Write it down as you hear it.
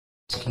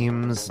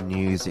Tim's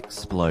News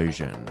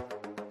Explosion.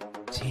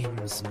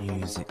 Tim's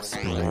News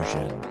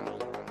Explosion.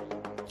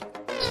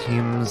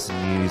 Tim's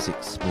News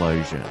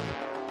Explosion.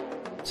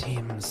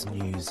 Tim's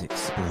News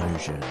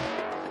Explosion.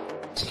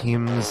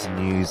 Tim's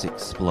News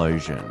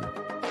Explosion.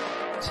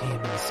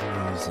 Tim's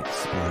News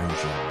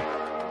Explosion.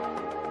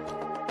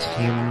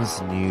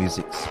 Tim's News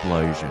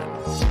Explosion.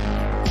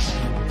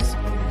 Tim's News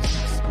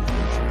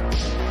Explosion.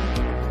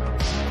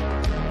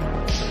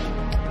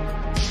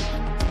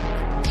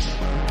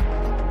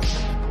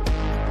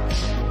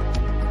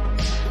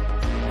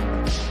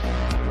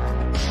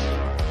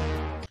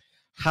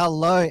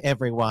 Hello,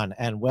 everyone,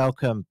 and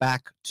welcome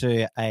back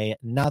to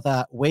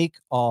another week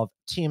of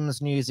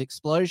Tim's News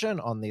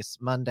Explosion on this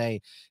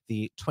Monday,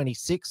 the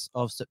 26th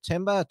of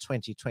September,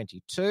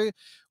 2022.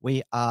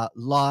 We are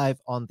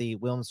live on the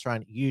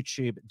Wilmsfront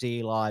YouTube,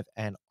 D Live,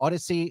 and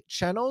Odyssey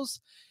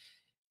channels,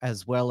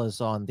 as well as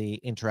on the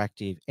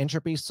Interactive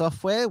Entropy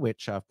software,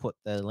 which I've put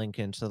the link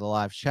into the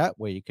live chat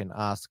where you can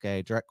ask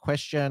a direct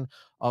question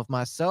of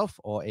myself,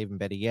 or even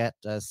better yet,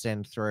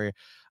 send through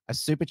a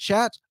super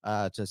chat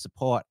to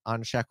support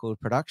Unshackled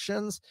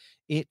Productions.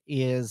 It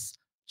is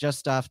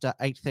just after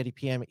 8:30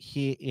 p.m.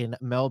 here in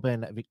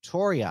Melbourne,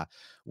 Victoria,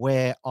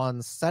 where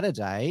on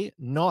Saturday,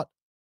 not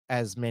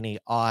as many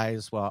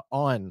eyes were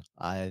on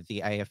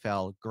the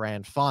AFL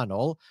Grand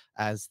Final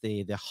as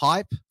the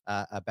hype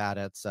about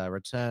its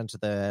return to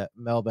the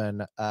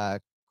Melbourne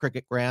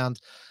cricket ground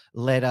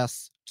led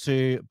us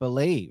to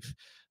believe.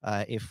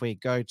 If we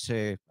go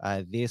to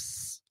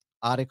this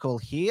article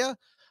here,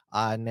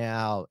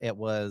 now it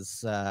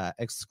was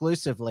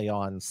exclusively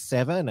on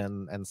 7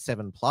 and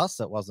 7 Plus.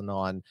 It wasn't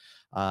on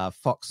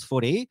Fox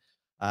Footy.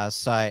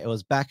 So it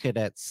was back at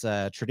its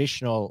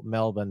traditional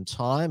Melbourne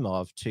time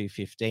of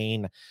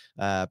 2:15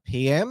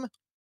 p.m.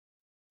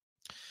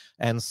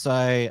 And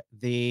so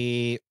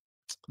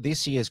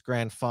this year's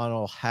grand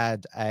final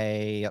had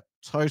a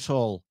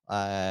total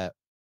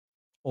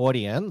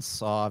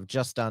audience of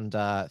just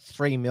under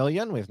 3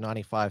 million, with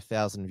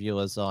 95,000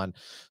 viewers on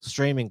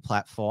streaming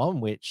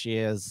platform, which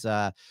is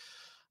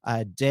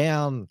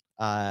down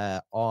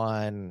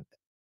on,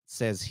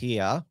 says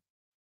here,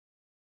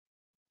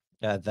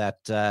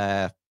 that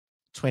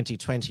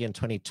 2020 and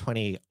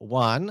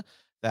 2021,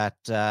 that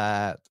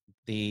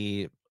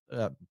the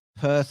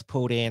Perth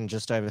pulled in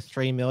just over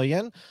 3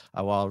 million,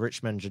 while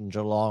Richmond and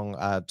Geelong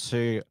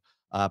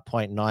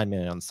 2.9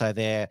 million. So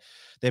they're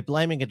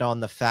blaming it on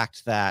the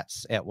fact that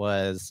it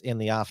was in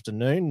the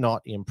afternoon,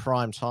 not in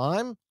prime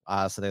time.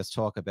 So there's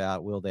talk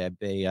about will there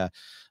be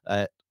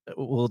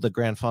will the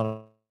grand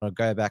final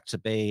go back to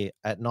be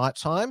at night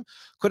time?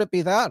 Could it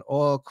be that,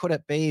 or could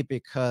it be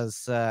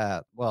because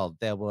well,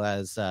 there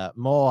was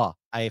more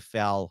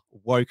AFL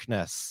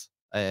wokeness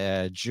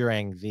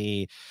during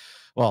the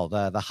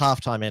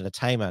halftime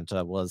entertainment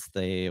was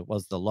the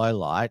low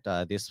light.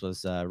 This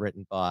was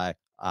written by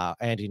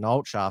Andy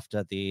Nolch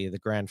after the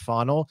grand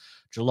final.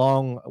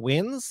 Geelong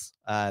wins.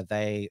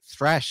 They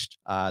thrashed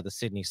the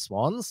Sydney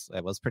Swans.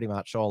 It was pretty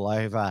much all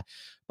over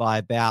by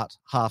about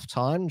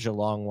halftime.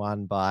 Geelong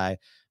won by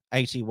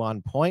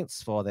 81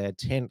 points for their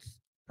 10th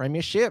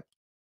premiership.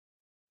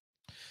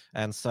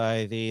 And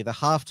so the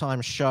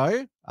halftime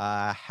show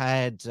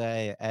had,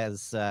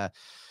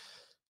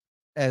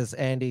 as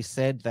Andy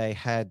said, they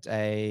had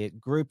a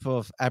group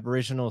of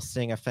Aboriginals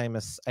sing a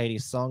famous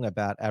 80s song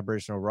about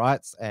Aboriginal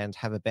rights and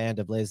have a band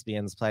of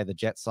lesbians play the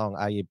Jet song,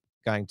 Are You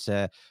Going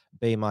to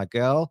Be My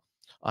Girl?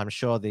 I'm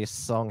sure this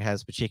song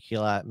has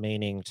particular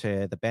meaning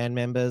to the band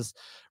members.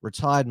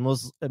 Retired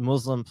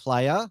Muslim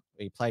player,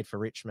 he played for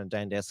Richmond,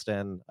 Dane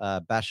Destin,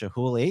 Basher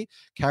Hooley,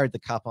 carried the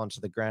cup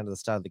onto the ground at the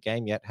start of the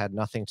game, yet had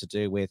nothing to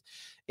do with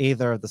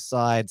either of the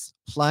sides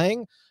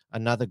playing.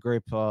 Another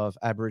group of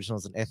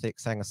Aboriginals and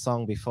ethnics sang a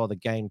song before the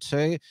game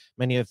too.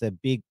 Many of the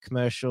big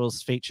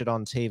commercials featured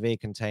on TV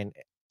contain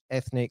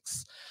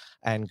ethnics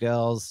and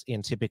girls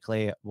in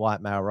typically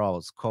white male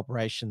roles.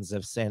 Corporations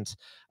have sent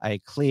a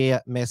clear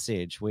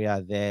message. We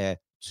are there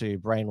to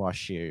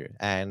brainwash you.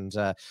 And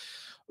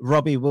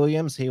Robbie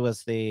Williams, he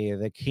was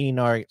the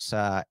keynote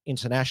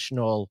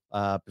international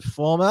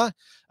performer,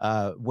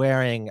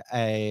 wearing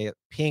a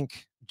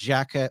pink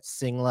jacket,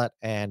 singlet,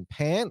 and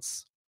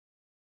pants.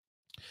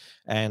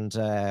 And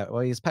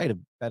he's paid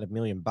about $1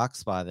 million by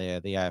the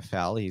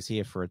AFL. He's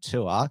here for a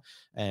tour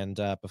and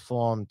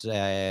performed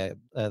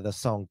the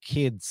song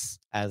Kids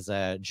as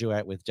a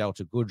duet with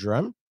Delta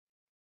Goodrem.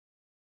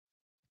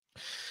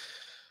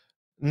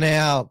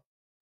 Now,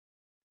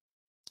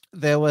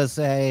 there was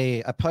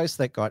a post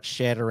that got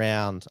shared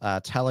around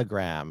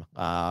Telegram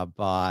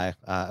by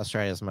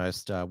Australia's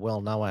most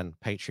well-known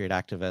patriot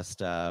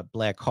activist,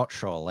 Blair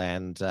Cottrell,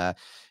 and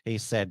he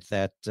said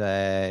that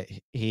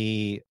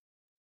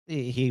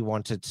he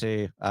wanted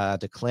to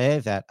declare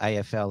that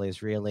AFL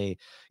is really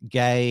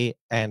gay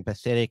and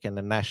pathetic and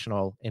a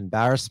national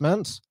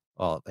embarrassment.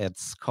 Well,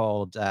 it's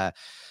called,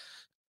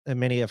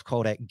 many have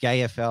called it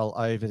GayFL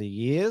over the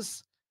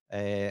years.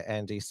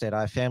 And he said,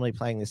 I have family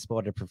playing this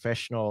sport at a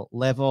professional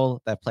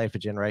level. They've played for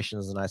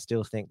generations, and I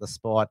still think the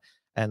sport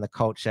and the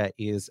culture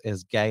is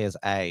as gay as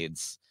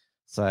AIDS.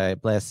 So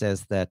Blair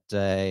says that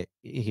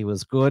he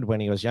was good when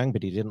he was young,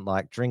 but he didn't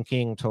like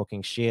drinking,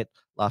 talking shit,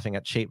 laughing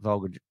at cheap,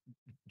 vulgar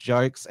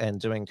jokes, and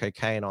doing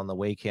cocaine on the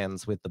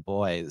weekends with the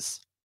boys.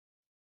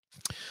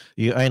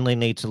 You only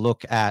need to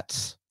look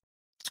at,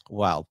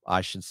 well, I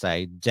should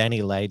say,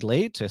 Danny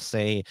Laidley to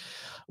see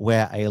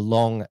where a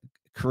long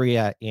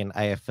career in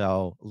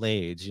AFL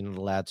leads. You're not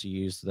allowed to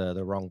use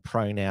the wrong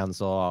pronouns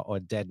or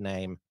dead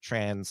name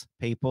trans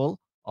people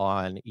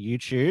on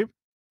YouTube.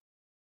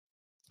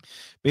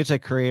 Bitter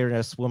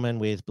careerist woman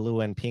with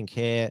blue and pink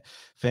hair,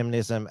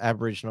 feminism,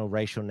 Aboriginal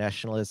racial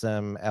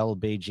nationalism,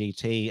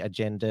 LBGT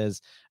agendas,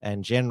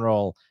 and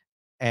general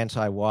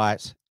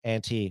anti-white,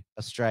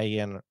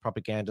 anti-Australian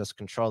propagandists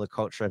control the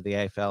culture of the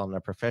AFL on a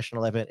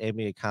professional level. Even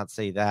you can't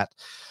see that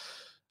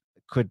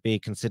could be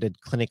considered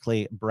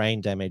clinically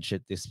brain damage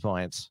at this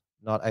point.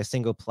 Not a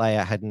single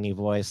player had any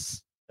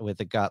voice with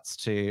the guts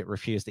to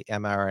refuse the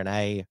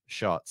mRNA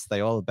shots.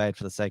 They all obeyed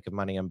for the sake of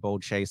money and ball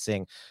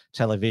chasing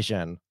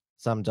television.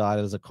 Some died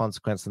as a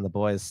consequence, and the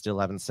boys still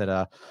haven't said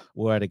a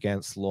word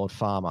against Lord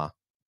Farmer.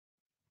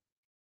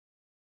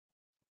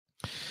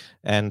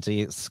 And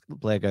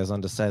Blair goes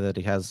on to say that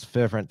he has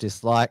fervent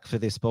dislike for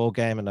this ball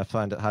game, and I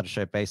find it hard to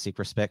show basic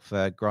respect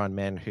for grown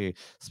men who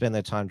spend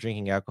their time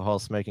drinking alcohol,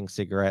 smoking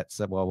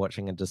cigarettes while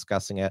watching and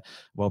discussing it,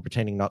 while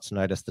pretending not to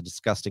notice the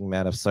disgusting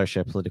amount of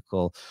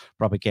socio-political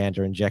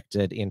propaganda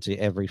injected into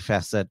every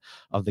facet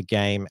of the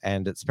game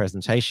and its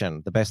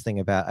presentation. The best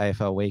thing about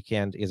AFL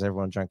weekend is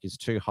everyone drunk is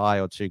too high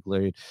or too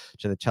glued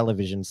to the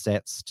television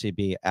sets to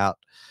be out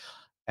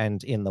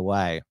and in the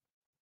way.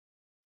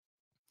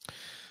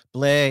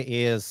 Blair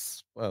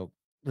is, well,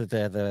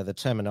 the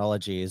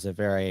terminology is a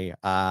very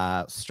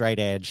straight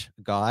edge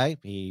guy.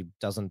 He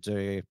doesn't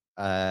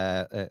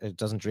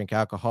doesn't drink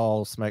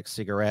alcohol, smoke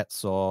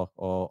cigarettes,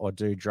 or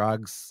do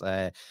drugs.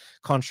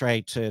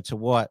 Contrary to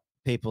what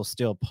people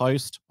still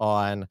post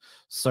on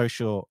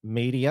social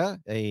media,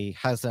 he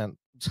hasn't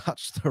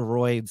touched the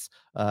roids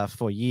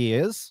for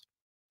years.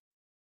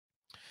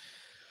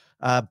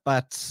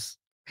 But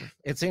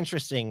it's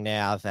interesting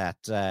now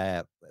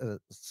that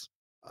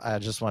I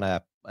just want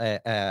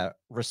to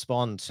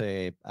respond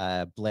to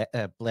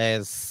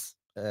Blair's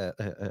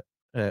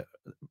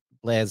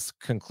Blair's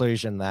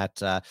conclusion that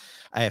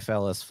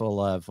AFL is full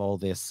of all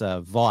this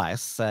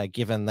vice,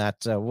 given that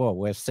well,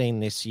 we've seen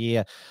this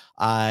year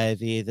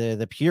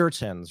the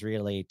Puritans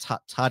really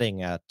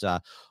tutting at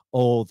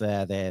all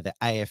the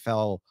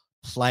AFL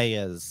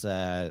players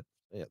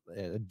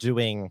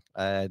doing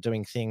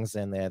things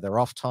in their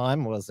off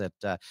time. It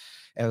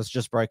was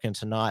just broken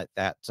tonight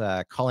that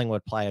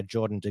Collingwood player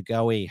Jordan De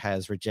Goey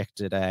has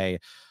rejected a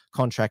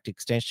contract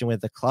extension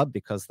with the club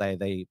because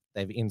they've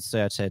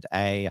inserted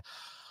a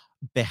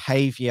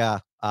behavior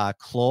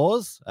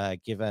clause,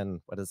 given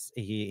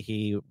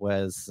he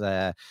was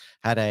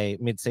had a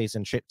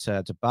mid-season trip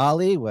to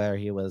Bali where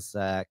he was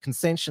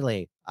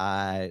consensually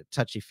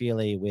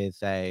touchy-feely with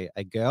a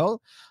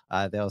girl.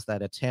 There was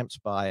that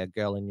attempt by a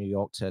girl in New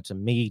York to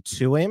me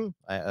to him,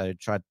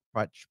 tried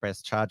to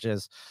press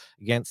charges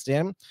against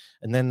him.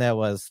 And then there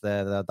was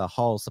the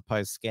whole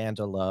supposed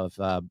scandal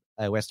of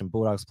Western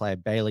Bulldogs player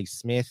Bailey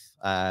Smith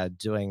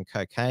doing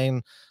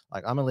cocaine.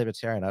 Like, I'm a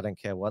libertarian. I don't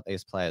care what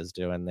these players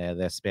do in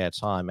their spare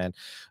time. And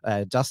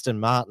Dustin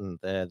Martin,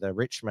 the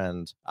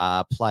Richmond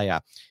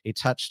player, he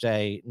touched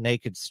a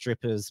naked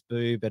stripper's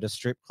boob at a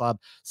strip club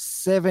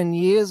 7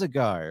 years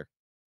ago.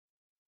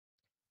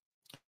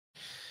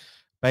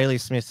 Bailey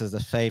Smith is a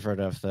favorite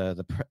of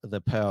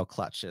the Pearl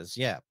Clutches.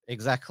 Yeah,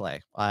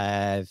 exactly.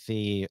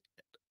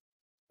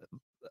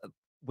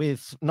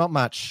 With not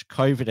much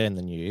COVID in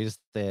the news,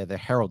 the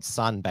Herald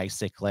Sun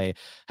basically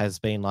has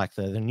been like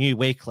the new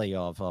weekly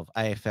of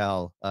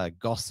AFL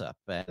gossip,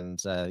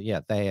 and yeah,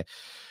 they're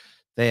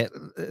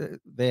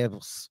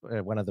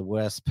one of the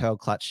worst pearl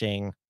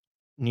clutching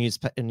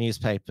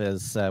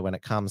newspapers when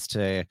it comes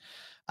to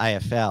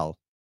AFL.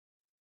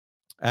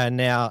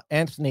 Now,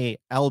 Anthony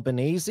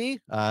Albanese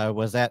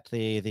was at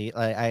the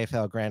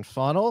AFL Grand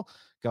Final,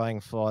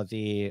 going for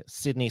the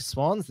Sydney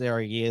Swans. There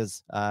he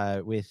is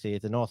with the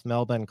North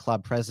Melbourne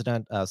club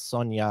president,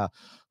 Sonia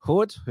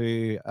Hood,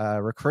 who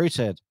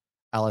recruited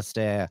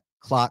Alistair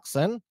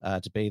Clarkson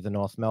to be the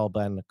North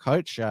Melbourne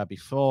coach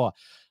before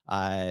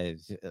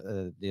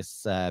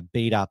this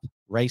beat-up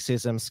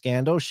racism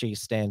scandal.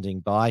 She's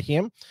standing by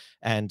him.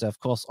 And, of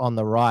course, on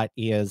the right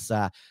is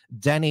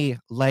Danny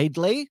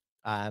Laidley,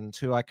 and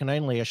who I can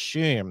only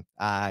assume,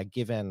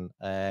 given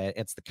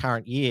it's the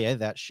current year,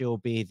 that she'll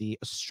be the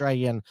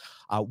Australian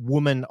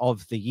Woman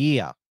of the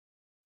Year.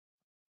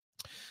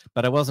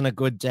 But it wasn't a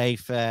good day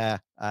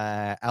for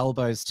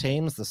Albo's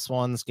teams, the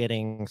Swans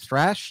getting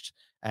thrashed,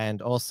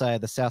 and also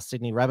the South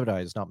Sydney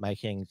Rabbitohs not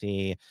making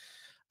the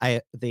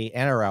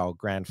NRL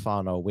Grand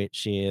Final,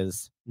 which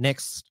is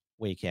next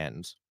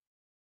weekend.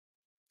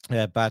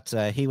 But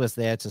he was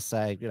there to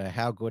say, you know,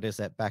 how good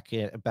is it back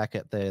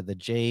at the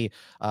G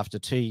after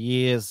 2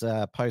 years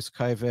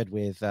post-COVID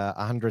with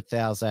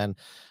 100,000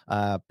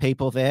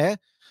 people there.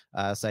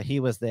 So he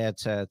was there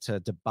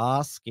to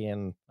bask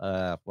in,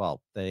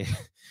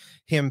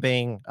 him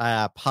being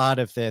part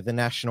of the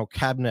national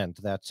cabinet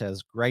that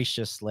has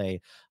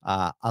graciously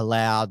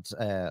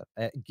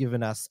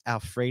given us our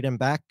freedom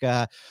back.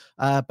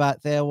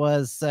 But there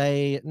was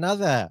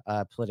another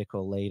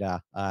political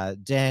leader,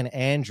 Dan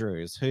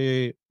Andrews,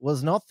 who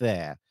was not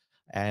there,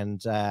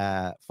 and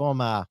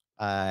former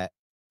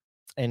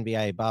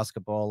NBA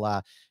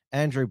basketballer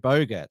Andrew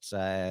Bogut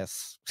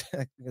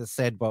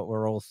said what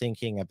we're all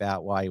thinking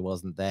about why he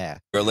wasn't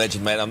there. You're a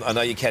legend, mate. I know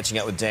you're catching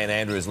up with Dan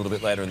Andrews a little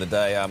bit later in the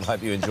day.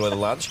 Hope you enjoy the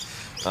lunch,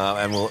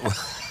 and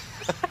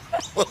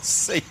we'll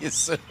see you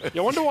soon.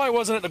 You wonder why he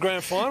wasn't at the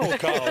grand final,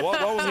 Carl.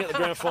 Why wasn't he at the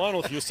grand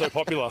final if he was so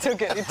popular?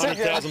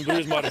 100,000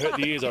 boos might have hurt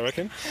the ears, I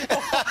reckon.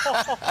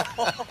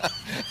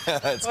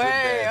 That's good.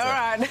 Hey, all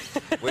right.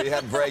 We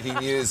have breaking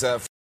news.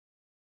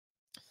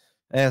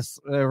 Yes,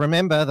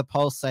 remember the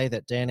polls say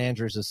that Dan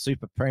Andrews is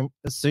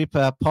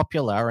super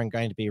popular and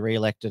going to be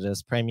re-elected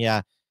as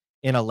premier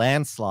in a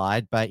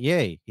landslide. But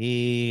yeah,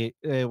 he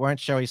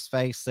won't show his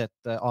face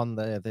on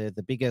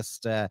the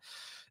biggest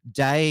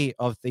day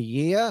of the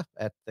year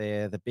at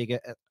the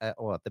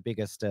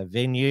biggest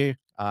venue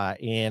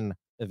in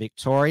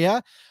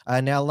Victoria.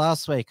 Now,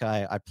 last week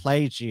I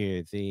played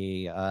you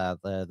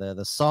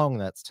the song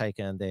that's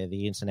taken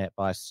the internet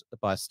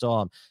by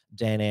storm.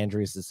 Dan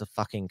Andrews is a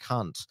fucking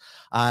cunt.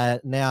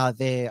 Now,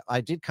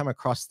 I did come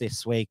across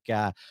this week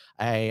a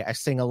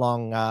sing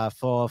along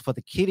for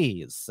the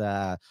kiddies.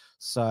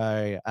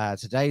 So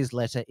today's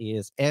letter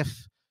is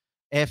F.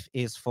 F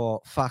is for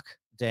fuck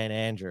Dan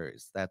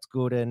Andrews. That's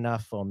good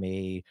enough for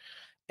me.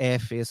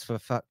 F is for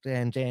fuck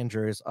Dan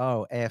Andrews.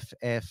 Oh, F.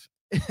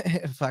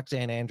 Fuck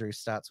Dan Andrews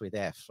starts with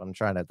F.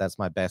 That's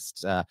my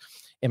best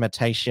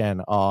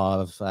imitation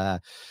of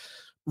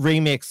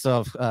remix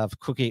of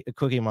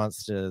Cookie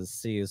Monster's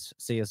C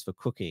is for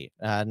cookie.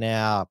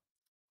 Now,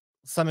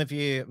 some of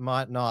you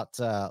might not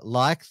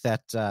like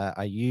that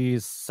I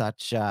use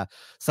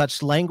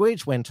such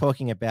language when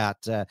talking about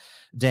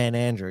Dan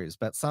Andrews,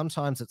 but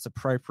sometimes it's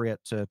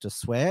appropriate to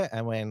swear.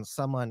 And when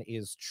someone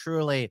is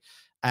truly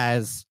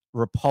as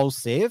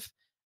repulsive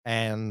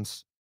and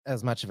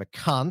as much of a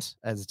cunt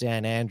as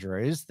Dan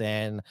Andrews,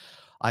 then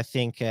I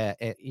think,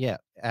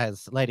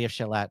 as Lady of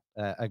Shalat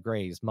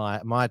agrees,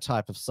 my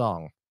type of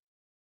song.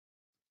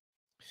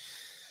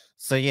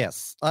 So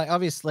yes,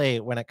 obviously,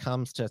 when it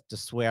comes to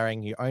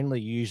swearing, you only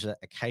use it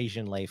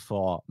occasionally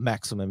for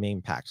maximum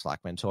impact, like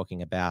when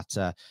talking about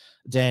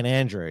Dan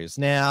Andrews.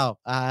 Now,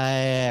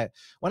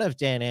 one of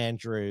Dan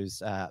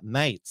Andrews'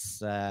 mates,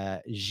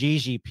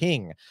 Xi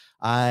Jinping,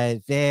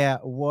 there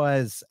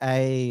was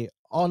a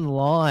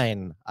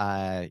online,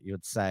 you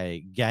would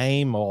say,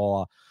 game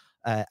or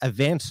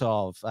event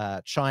of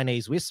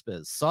Chinese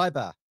whispers,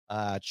 cyber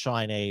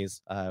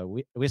Chinese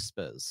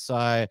whispers.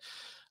 So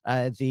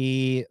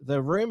the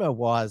rumor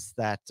was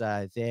that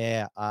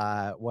there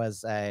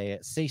was a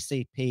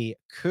CCP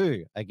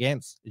coup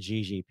against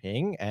Xi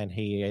Jinping, and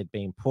he had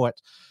been put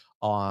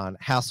on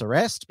house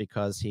arrest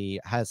because he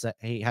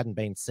hadn't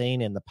been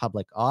seen in the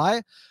public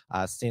eye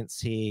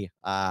since he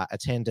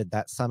attended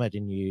that summit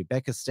in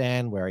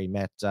Uzbekistan where he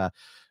met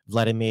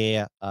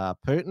Vladimir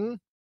Putin.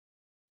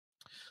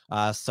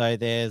 So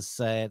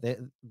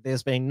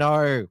there's been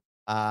no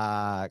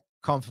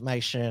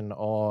confirmation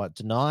or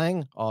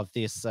denying of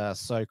this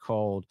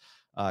so-called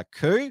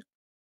coup.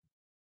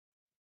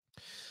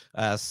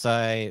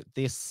 So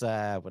this,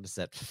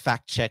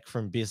 fact check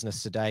from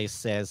Business Today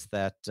says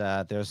that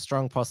there's a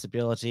strong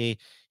possibility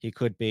he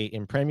could be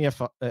in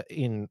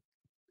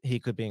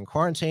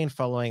quarantine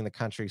following the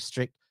country's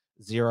strict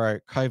zero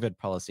COVID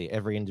policy.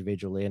 Every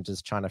individual who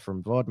enters China from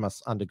abroad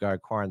must undergo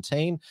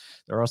quarantine.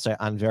 There are also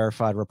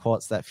unverified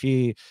reports that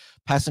few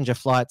passenger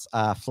flights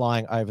are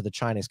flying over the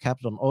Chinese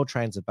capital, and all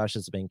trains and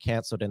buses have been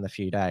cancelled in the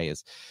few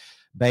days.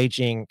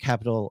 Beijing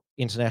Capital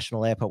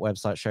International Airport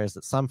website shows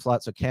that some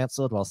flights were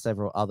cancelled while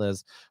several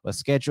others were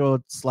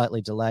scheduled,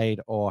 slightly delayed,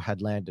 or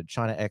had landed.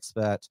 China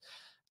expert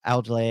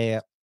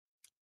Aldair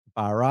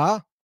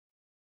Bara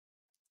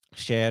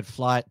shared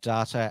flight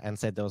data and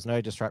said there was no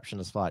disruption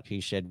to flight.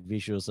 He shared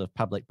visuals of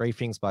public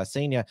briefings by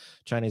senior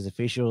Chinese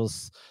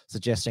officials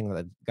suggesting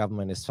that the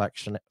government is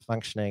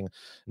functioning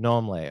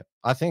normally.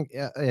 I think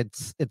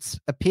it's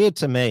appeared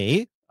to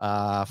me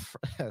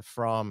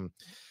from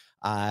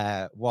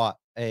what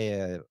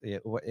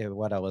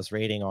I was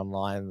reading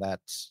online that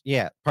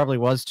probably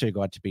was too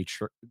good to be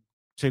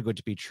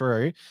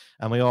true,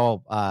 and we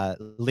all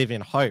live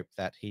in hope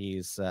that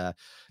he's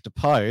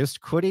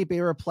deposed. Could he be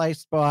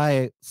replaced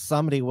by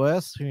somebody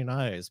worse? Who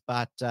knows?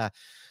 But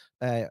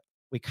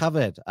we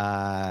covered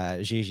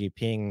Xi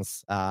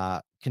Jinping's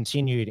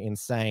continued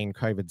insane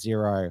COVID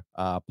zero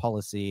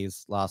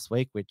policies last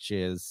week, which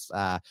is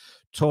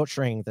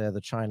torturing the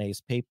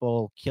Chinese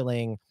people,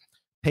 killing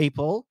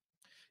people.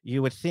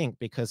 You would think,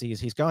 because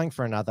he's going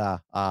for another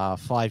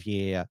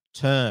 5-year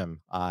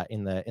term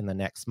in the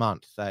next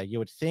month, you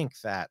would think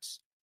that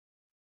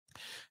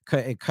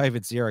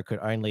COVID zero could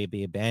only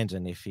be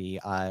abandoned if he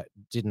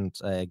didn't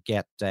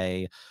get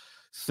a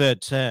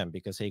third term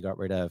because he got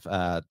rid of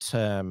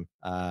term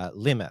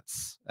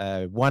limits.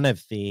 One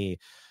of the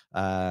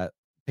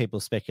people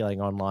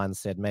speculating online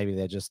said maybe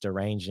they're just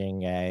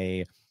arranging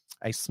a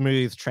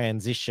smooth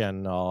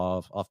transition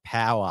of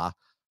power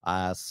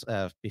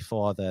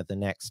before the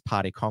next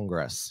party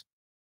congress.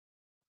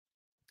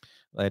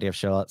 Lady of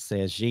Charlotte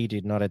says Xi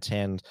did not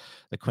attend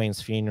the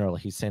Queen's funeral.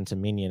 He sent a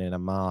minion in a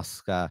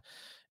mask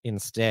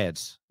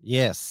instead.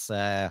 Yes,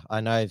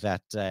 I know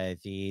that the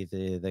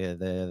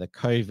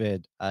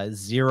COVID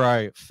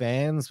zero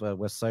fans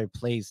were so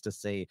pleased to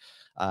see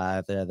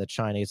the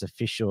Chinese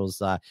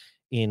officials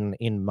in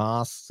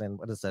masks. And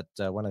what is it?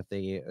 One of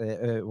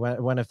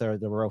the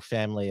royal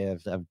family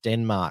of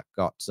Denmark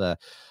got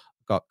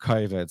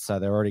COVID, so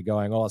they're already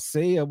going, oh,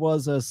 see, it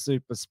was a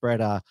super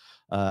spreader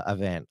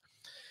event.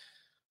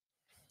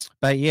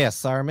 But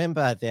yes, I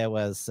remember there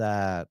was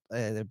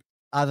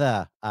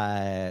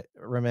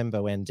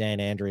remember when Dan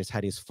Andrews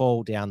had his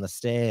fall down the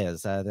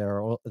stairs.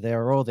 There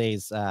are all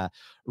these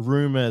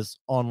rumors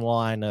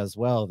online as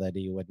well that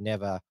he would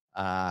never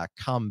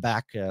come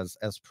back as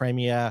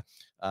premier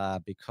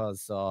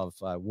because of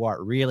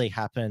what really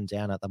happened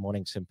down at the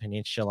Mornington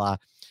Peninsula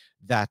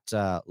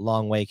that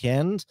long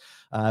weekend.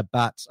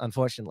 But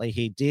unfortunately,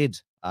 he did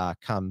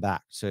come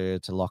back to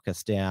lock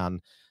us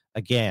down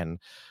again.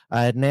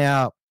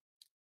 Now,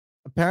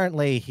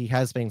 apparently, he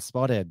has been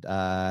spotted,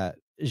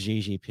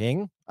 Xi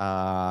Jinping.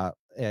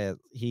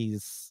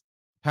 He's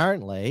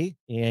apparently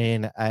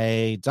in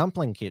a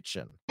dumpling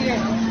kitchen.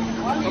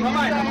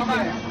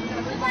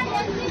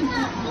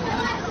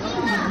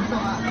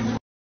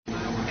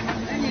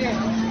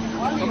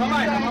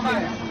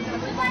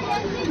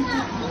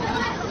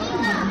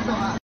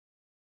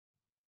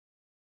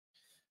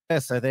 Yeah,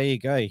 so there you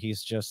go.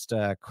 He's just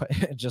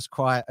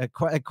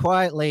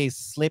quietly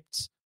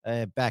slipped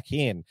back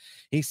in.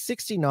 He's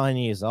 69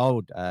 years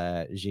old,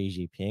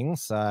 Xi Jinping.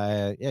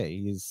 So yeah,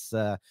 he's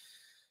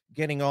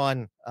getting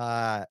on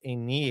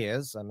in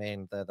years. I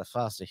mean, the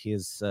faster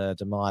his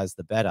demise,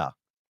 the better.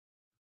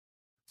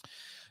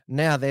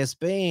 Now, there's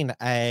been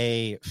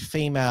a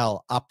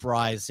female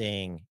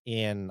uprising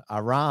in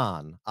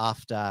Iran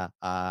after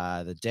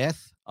the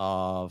death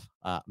of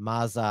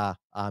Mahsa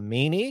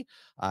Amini,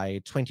 a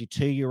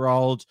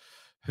 22-year-old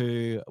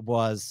who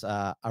was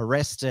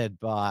arrested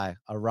by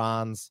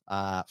Iran's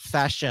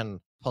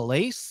fashion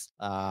police,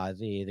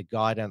 the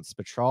guidance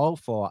patrol,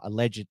 for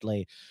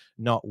allegedly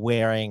not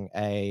wearing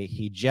a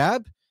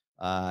hijab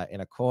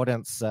in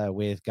accordance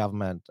with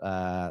government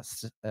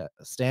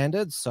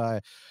standards. So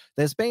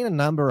there's been a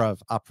number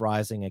of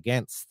uprising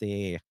against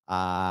the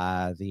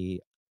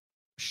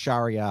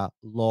Sharia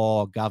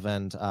law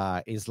governed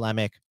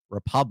Islamic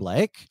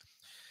Republic.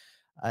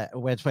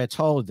 We're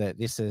told that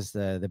this is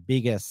the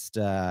biggest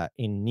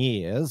in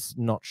years.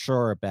 Not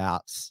sure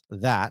about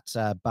that,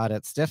 but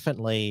it's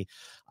definitely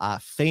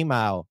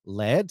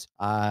female-led,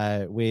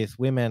 with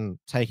women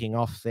taking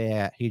off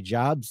their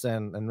hijabs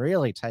and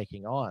really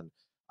taking on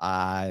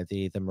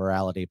the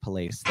morality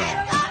police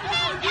there.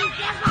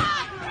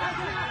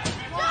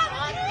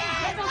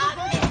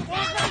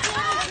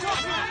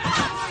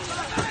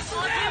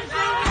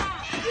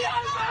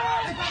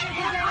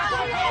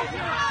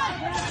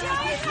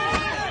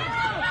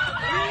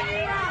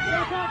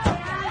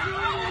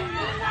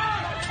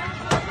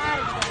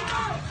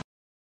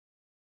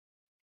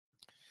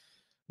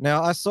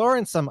 Now, I saw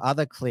in some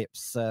other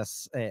clips there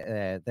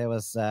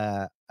was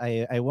a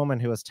woman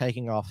who was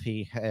taking off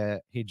her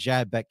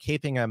hijab but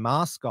keeping her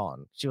mask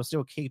on. She was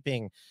still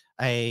keeping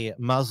a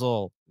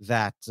muzzle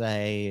that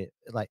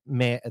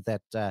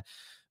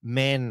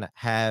men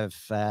have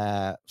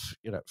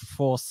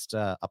forced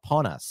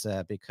upon us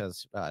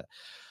because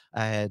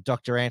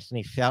Dr.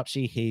 Anthony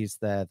Fauci, he's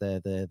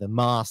the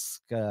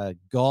mask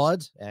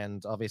god,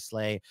 and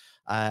obviously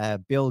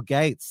Bill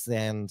Gates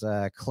and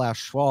Klaus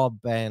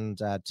Schwab and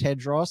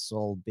Tedros,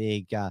 all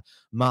big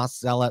mask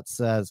zealots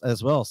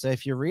as well. So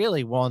if you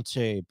really want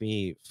to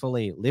be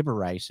fully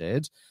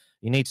liberated,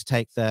 you need to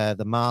take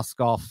the mask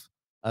off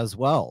as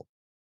well.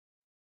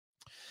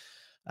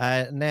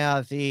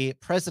 Now, the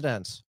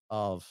president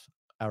of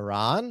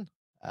Iran,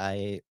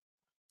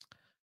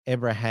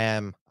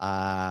 Ebrahim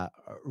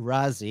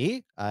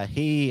Raisi,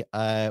 he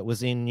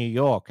was in New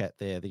York at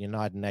the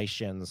United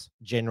Nations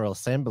General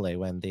Assembly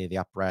when the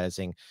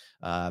uprising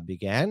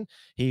began.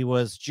 He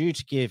was due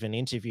to give an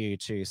interview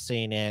to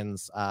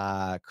CNN's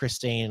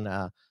Christine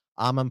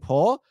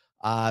Amanpour,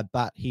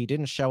 but he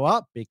didn't show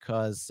up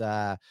because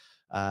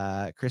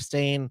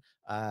Christine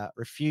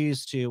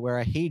refused to wear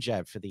a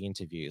hijab for the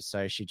interview.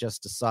 So she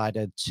just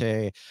decided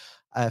to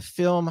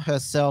film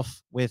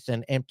herself with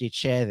an empty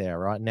chair there.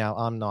 Right now,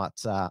 I'm not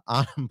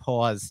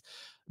Amanpour's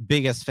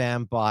biggest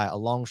fan by a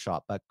long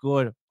shot, but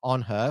good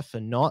on her for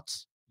not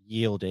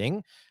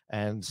yielding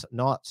and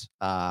not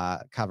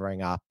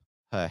covering up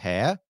her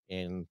hair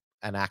in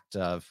an act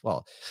of,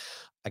 well,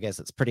 I guess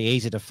it's pretty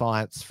easy to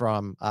find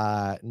from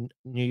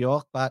New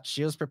York, but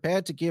she was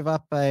prepared to give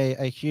up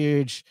a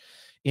huge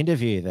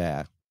interview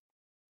there.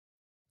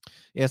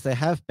 Yes, there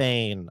have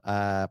been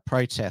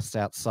protests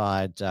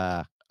outside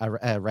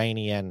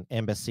Iranian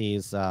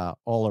embassies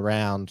all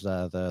around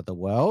the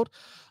world.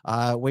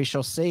 We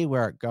shall see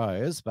where it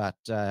goes, but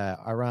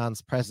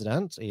Iran's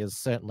president is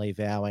certainly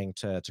vowing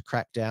to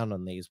crack down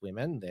on these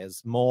women.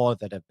 There's more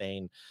that have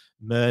been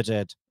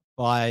murdered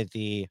by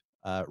the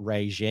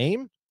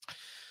regime.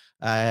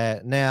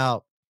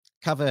 Now,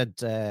 covered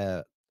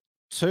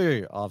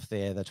two of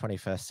the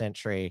 21st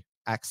century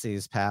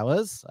Axis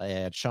powers,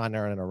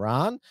 China and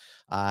Iran.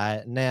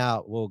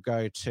 Now we'll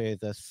go to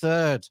the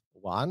third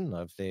one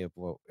of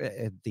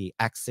the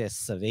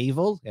axis of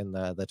evil in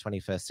the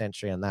 21st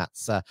century, and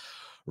that's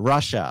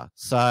Russia.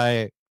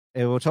 So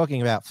we're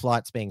talking about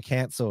flights being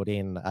cancelled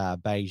in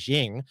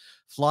Beijing.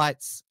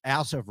 Flights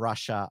out of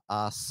Russia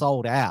are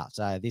sold out.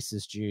 This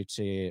is due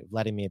to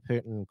Vladimir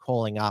Putin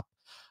calling up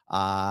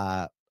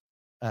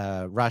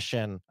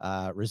Russian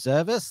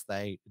reservists.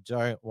 They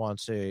don't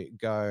want to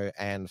go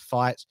and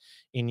fight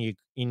in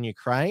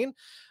Ukraine.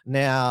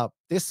 Now,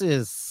 this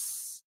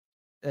is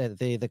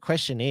the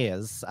question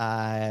is,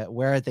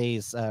 where are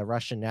these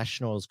Russian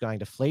nationals going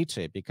to flee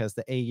to? Because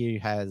the EU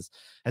has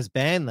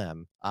banned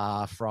them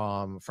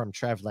from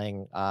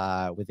traveling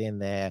within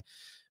their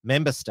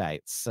member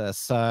states.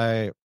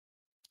 So,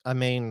 I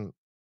mean,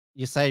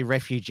 you say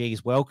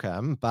refugees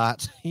welcome,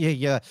 but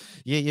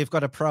you've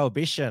got a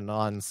prohibition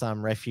on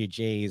some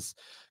refugees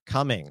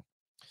coming.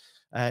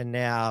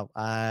 Now,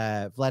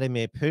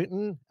 Vladimir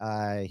Putin,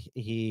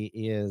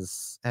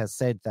 has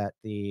said that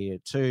the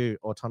two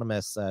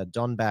autonomous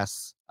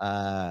Donbass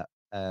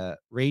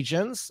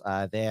regions,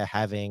 they're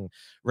having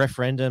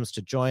referendums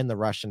to join the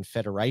Russian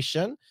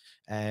Federation,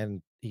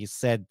 and he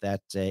said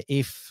that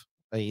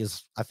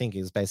I think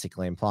he's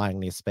basically implying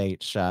in his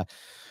speech,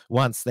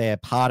 once they're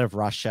part of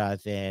Russia,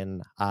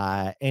 then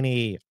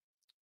any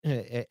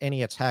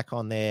attack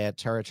on their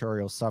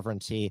territorial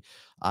sovereignty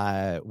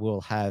will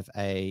have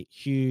a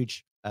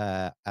huge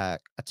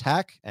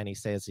attack. And he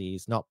says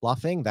he's not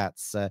bluffing.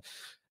 That's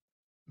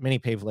many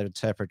people have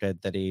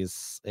interpreted that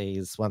he's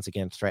once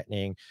again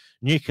threatening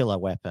nuclear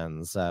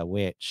weapons,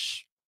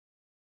 which,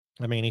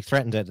 I mean, he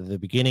threatened it at the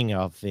beginning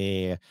of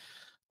the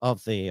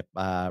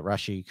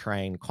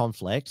Russia-Ukraine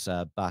conflict,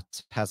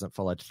 but hasn't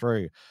followed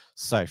through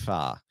so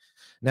far.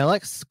 Now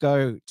let's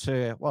go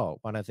to,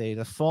 one of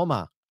the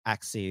former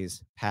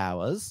Axis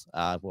powers,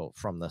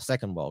 from the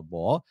Second World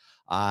War,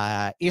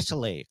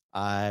 Italy,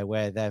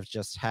 where they've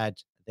just had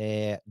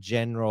their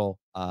general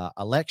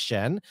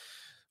election,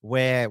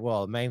 where,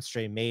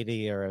 mainstream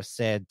media have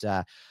said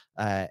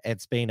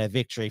it's been a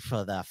victory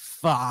for the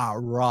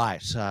far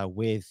right,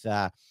 with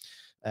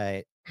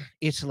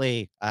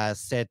Italy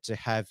said to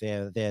have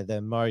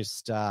their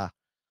most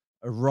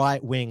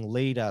right-wing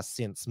leader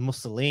since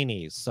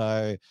Mussolini.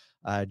 So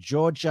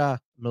Giorgia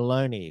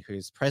Meloni,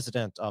 who's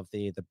president of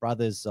the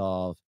Brothers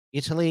of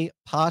Italy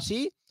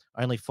party,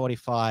 only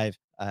 45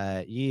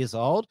 years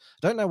old.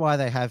 I don't know why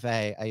they have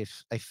a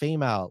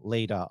female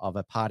leader of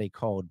a party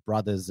called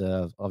Brothers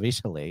of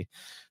Italy.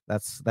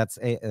 That's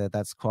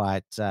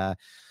quite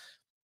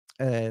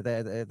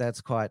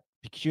that's quite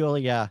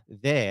peculiar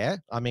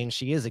there. I mean,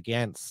 she is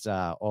against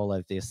all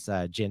of this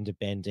gender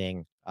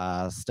bending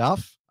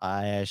stuff.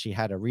 She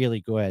had a really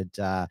good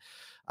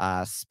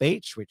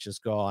speech, which has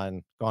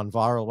gone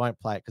viral. Won't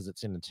play it because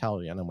it's in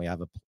Italian, and we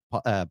have a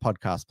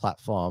podcast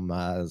platform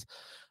as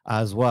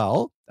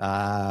well.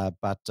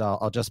 But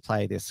I'll just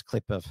play this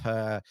clip of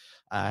her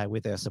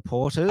with her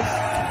supporters.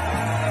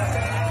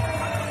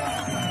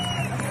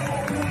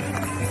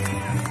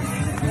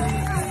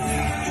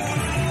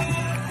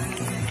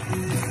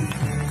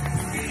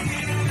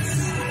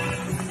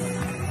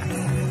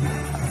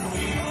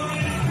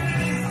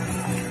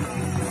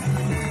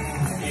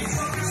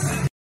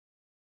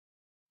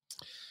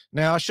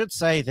 Now, I should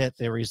say that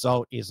the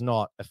result is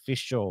not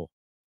official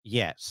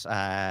yet.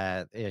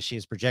 She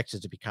is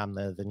projected to become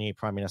the new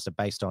prime minister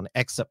based on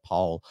exit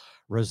poll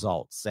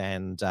results,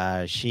 and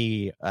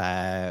she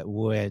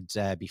would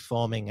be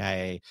forming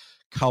a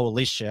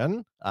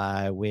coalition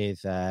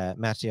with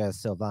Matteo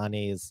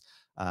Salvini's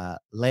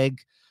Leg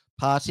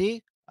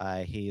Party.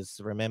 He's,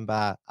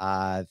 remember,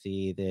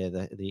 the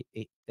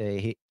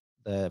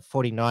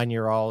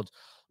 49-year-old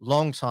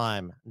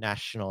long-time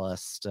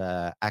nationalist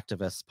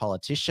activist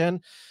politician,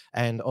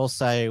 and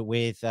also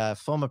with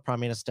former Prime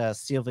Minister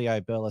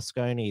Silvio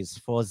Berlusconi's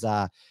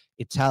Forza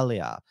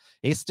Italia.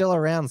 He's still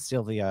around,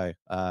 Silvio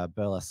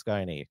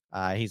Berlusconi.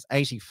 He's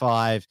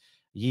 85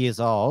 years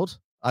old.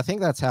 I think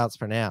that's how it's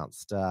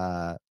pronounced.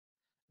 Lega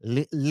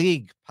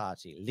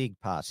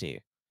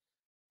Party.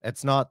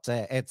 It's not,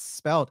 it's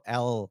spelled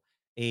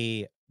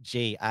L-E-G-A,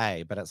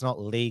 but it's not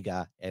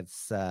Liga,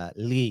 it's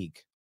League,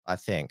 I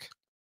think.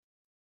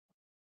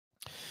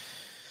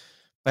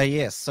 But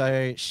yes,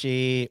 so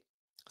she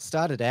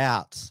started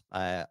out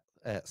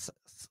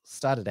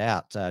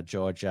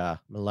Giorgia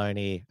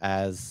Meloni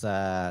as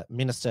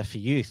Minister for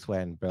Youth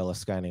when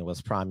Berlusconi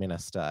was Prime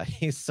Minister.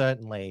 He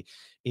certainly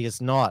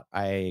is not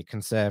a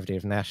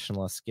conservative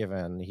nationalist,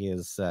 given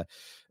his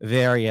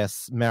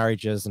various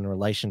marriages and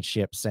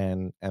relationships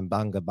and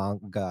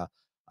bunga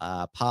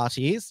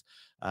parties.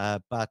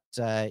 But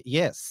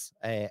yes,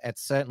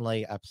 it's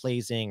certainly a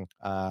pleasing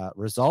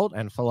result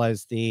and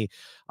follows the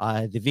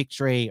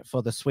victory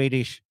for the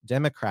Swedish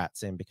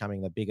Democrats in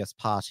becoming the biggest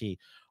party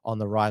on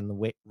the right in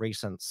the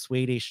recent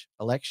Swedish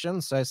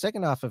election. So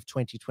second half of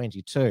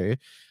 2022,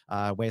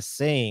 we're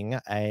seeing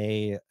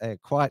a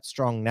quite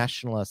strong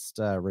nationalist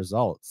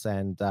results.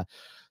 And the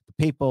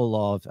people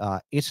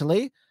of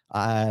Italy,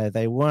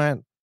 they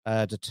weren't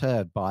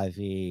deterred by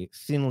the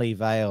thinly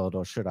veiled,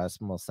 or should I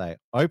more say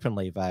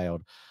openly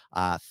veiled,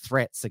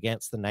 threats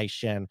against the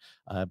nation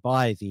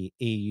by the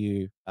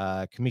EU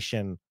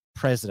Commission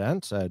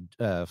President,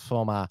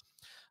 former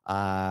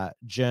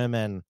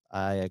German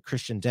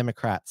Christian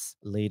Democrats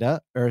leader,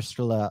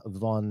 Ursula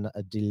von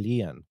der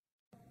Leyen.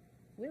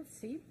 We'll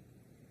see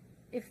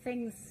if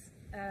things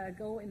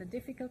go in a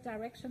difficult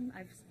direction.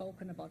 I've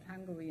spoken about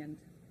Hungary and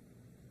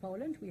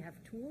Poland. We have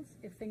tools.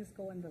 If things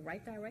go in the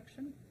right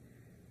direction,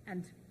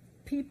 and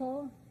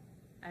people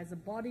as a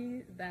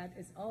body that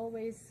is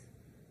always,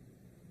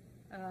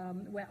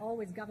 where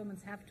always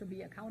governments have to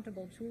be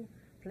accountable to,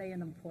 play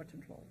an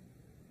important role.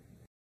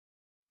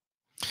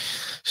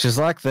 She's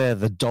like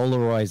the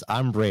Dolores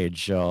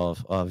Umbridge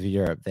of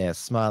Europe there,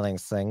 smiling,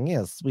 saying,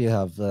 yes, we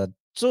have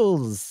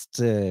tools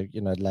to,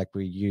 like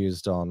we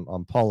used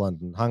on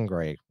Poland and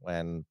Hungary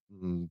when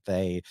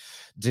they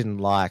didn't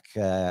want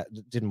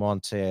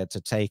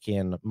to take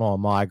in more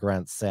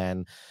migrants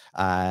and,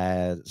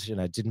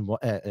 didn't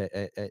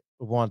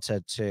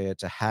wanted to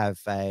have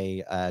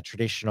a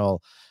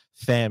traditional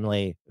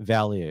family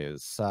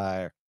values.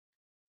 So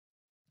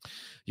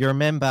you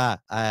remember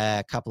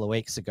a couple of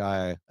weeks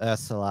ago,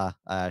 Ursula,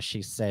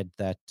 she said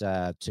that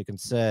to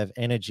conserve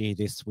energy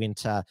this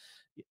winter,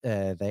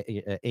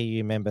 the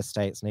EU member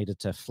states needed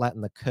to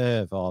flatten the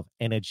curve of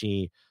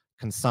energy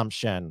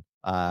consumption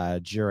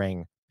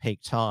during peak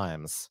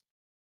times.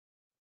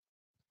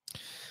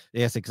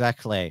 Yes,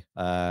 exactly,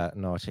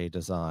 naughty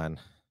design.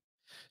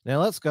 Now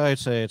let's go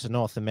to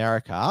North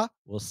America.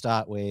 We'll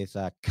start with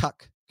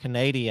Cuck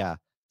Canada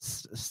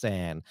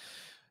Stan,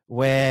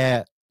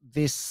 where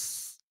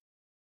this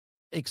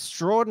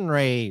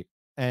extraordinary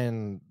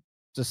and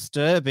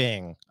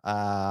disturbing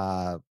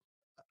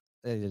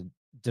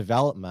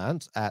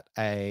development at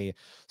a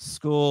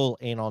school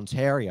in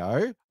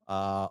Ontario,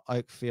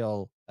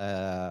 Oakville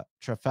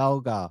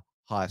Trafalgar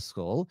High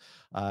School,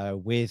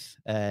 with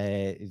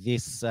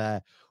this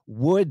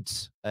wood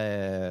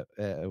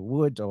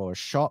or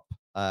shop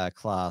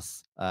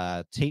class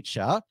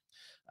teacher,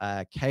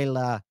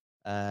 Kayla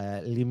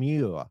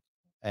Lemieux.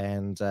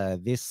 And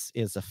this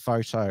is a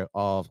photo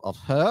of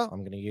her. I'm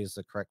going to use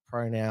the correct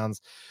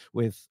pronouns,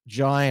 with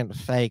giant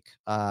fake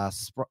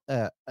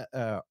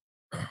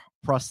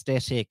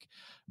prosthetic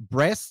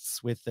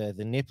breasts with the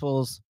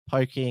nipples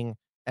poking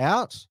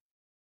out.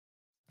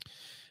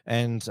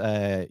 And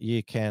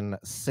you can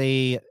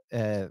see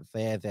there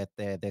that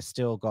they're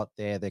still got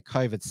their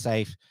COVID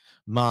safe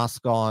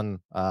mask on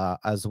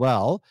as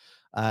well.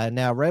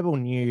 Now, Rebel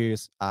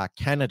News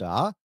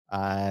Canada,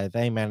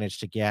 they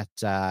managed to get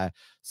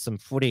some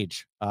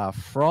footage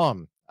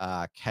from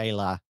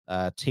Kayla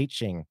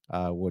teaching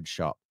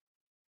woodshop.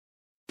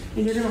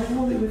 And you're going to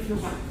hold it with your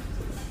left.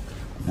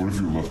 What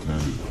if you're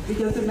left-handed? It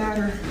doesn't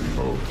matter.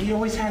 Oh. He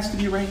always has to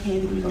be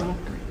right-handed with you.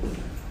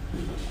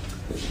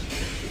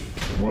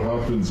 What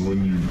happens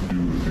when you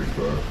do a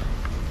kickback?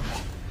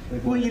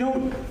 Well, you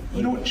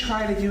don't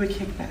try to do a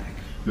kickback.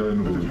 Yeah, I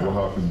know, but what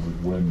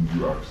happens when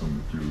you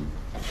accidentally do?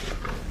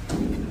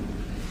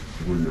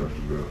 What do you have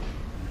to do?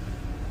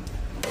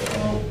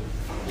 Well,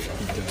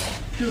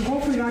 you're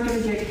hopefully not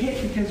going to get hit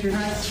because you're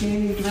not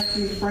standing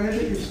directly in front of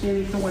it, you're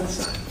standing to one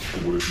side.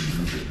 What if you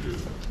do get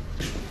hit?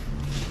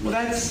 Well,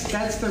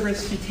 that's the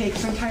risk you take.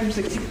 Sometimes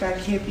the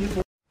kickback can't be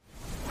avoided.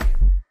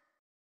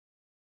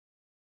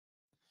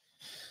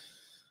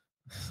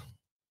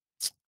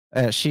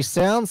 She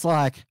sounds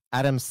like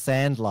Adam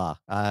Sandler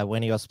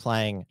when he was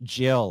playing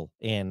Jill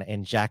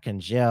in Jack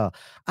and Jill.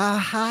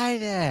 Hi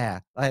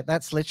there. Like,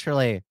 that's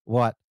literally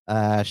what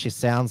she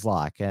sounds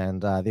like.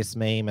 And this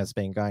meme has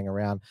been going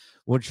around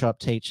woodshop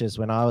teachers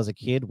when I was a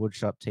kid,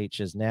 woodshop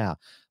teachers now.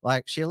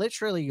 Like, she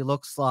literally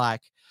looks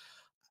like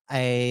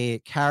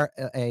a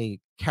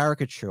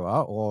caricature,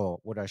 or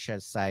what I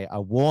should say,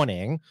 a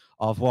warning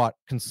of what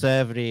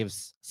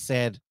conservatives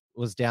said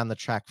was down the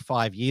track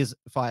 5 years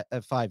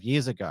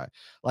ago.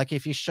 Like,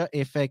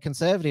 if a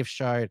conservative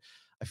showed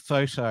a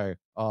photo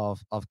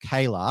of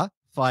Kayla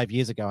 5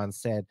 years ago and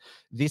said,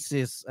 this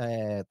is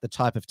the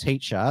type of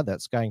teacher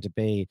that's going to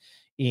be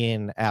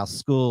in our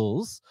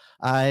schools,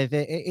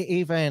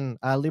 even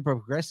liberal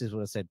progressives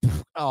would have said,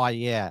 oh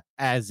yeah,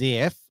 as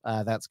if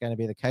that's going to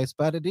be the case,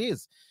 but it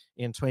is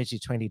in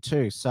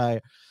 2022. So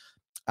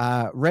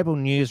Rebel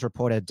News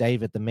reporter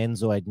David the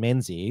Menzoid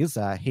Menzies,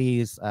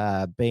 he's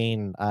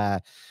been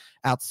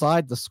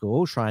outside the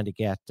school trying to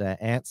get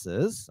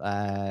answers.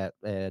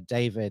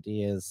 David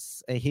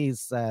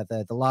he's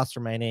the last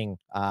remaining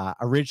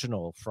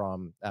original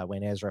from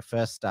when Ezra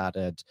first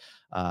started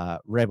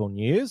Rebel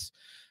News,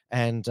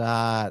 and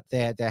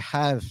there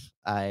have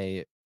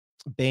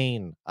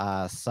been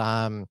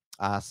some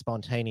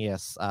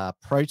spontaneous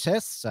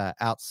protests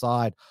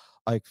outside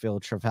Oakville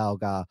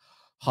Trafalgar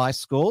High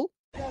School.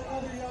 We got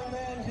another young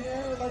man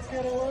here. Let's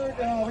get a word.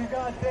 We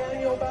got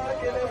Daniel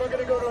back, and then we're going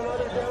to go to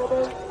another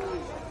gentleman.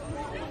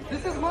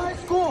 This is my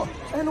school,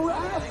 and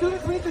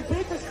students need to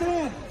take a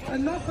stand.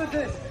 Enough of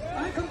this.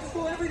 I come to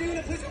school every day in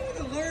a place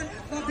to learn,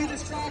 not be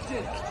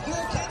distracted. There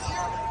are kids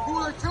here who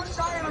are too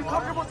shy and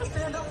uncomfortable to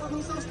stand up for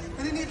themselves,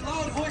 and they need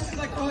loud voices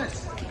like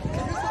us.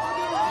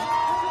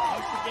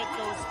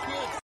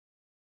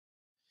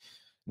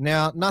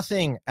 Now,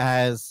 nothing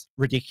as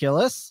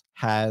ridiculous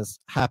has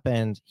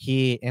happened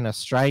here in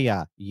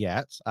Australia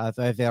yet,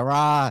 though there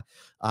are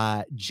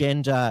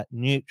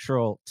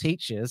gender-neutral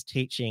teachers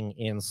teaching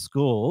in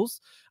schools.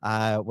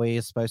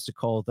 We're supposed to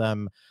call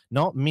them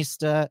not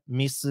Mr.,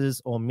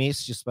 Mrs. or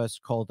Miss. You're supposed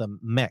to call them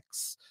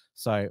Mex.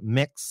 So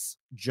Mex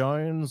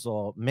Jones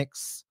or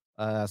Mex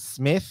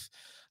Smith.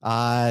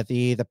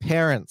 The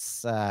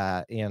parents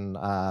in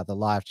the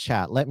live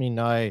chat, let me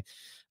know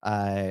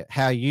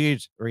how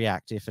you'd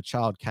react if a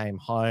child came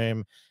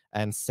home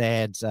and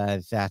said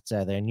that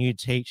their new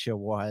teacher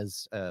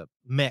was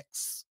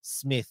Mex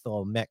Smith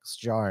or Mex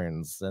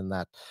Jones, and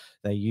that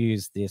they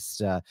used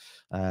this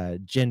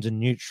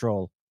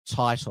gender-neutral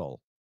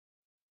title.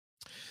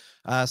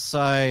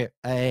 So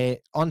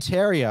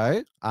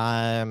Ontario,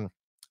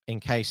 in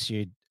case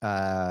you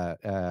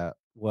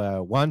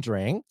were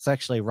wondering, it's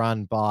actually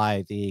run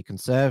by the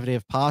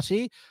Conservative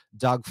Party.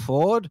 Doug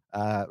Ford,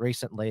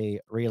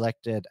 recently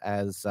re-elected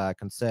as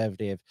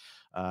Conservative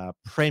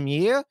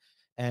Premier,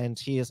 and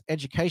his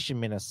Education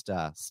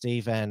Minister,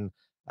 Stephen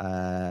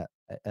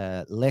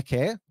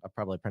Lecce, I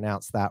probably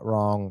pronounced that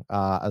wrong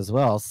as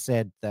well,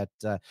 said that,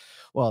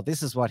 well,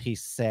 this is what he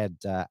said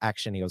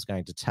action he was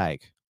going to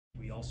take.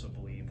 We also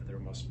believe that there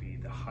must be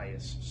the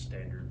highest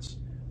standards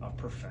of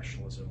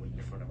professionalism in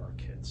front of our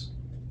kids.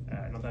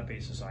 And on that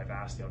basis, I've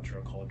asked the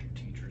Ontario College of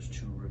Teachers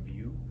to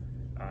review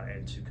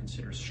and to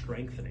consider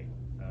strengthening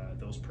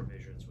those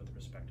provisions with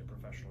respect to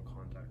professional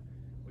conduct,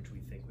 which we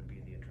think would be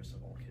in the interest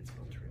of all kids in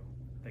Ontario.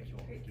 Thank you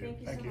all.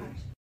 Thank you so much.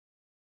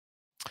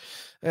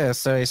 Yeah,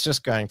 so he's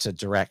just going to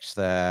direct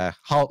the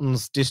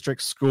Halton's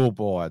District School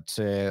Board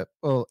to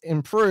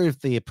improve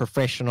the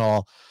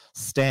professional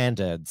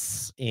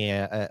standards,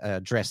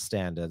 dress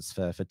standards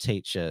for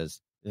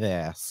teachers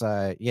there.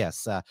 So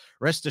yes,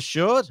 rest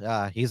assured,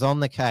 he's on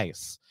the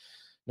case.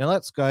 Now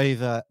let's go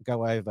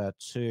over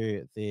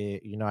to the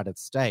United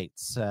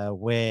States,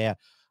 where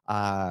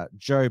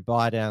Joe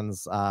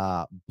Biden's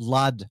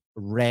blood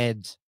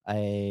red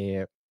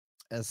a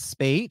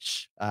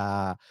speech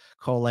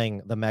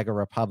calling the MAGA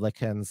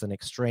Republicans an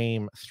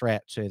extreme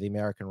threat to the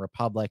American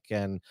Republic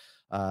and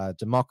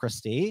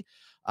democracy.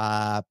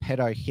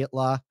 Pedo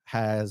Hitler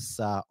has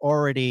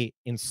already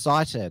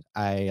incited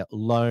a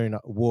lone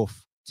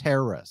wolf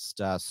terrorist.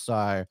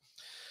 So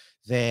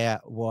there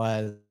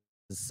was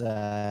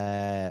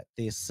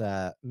this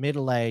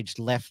middle-aged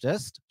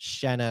leftist,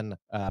 Shannon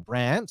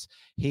Brandt.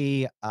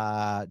 He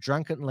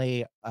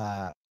drunkenly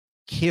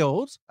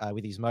killed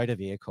with his motor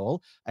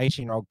vehicle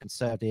 18-year-old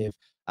conservative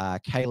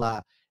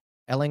Kayla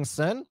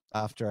Ellingson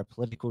after a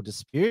political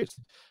dispute.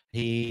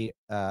 He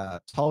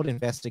told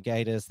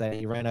investigators that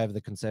he ran over the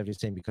Conservative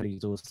team because he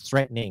was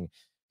threatening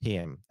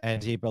him,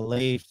 and he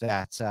believed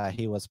that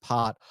he was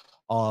part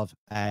of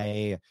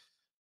a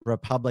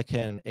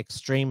Republican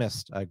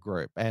extremist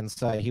group. And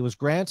so he was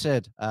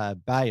granted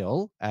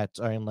bail at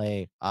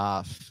only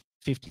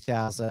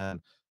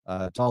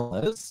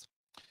 $50,000.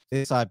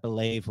 This, I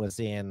believe,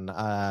 was in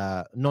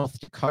North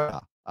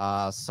Dakota,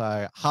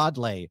 so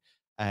hardly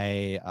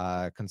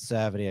a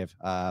conservative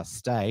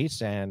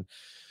state. And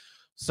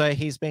so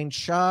he's been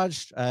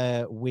charged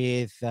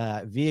with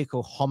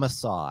vehicle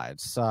homicide.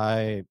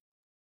 So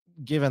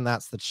given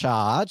that's the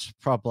charge,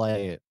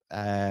 probably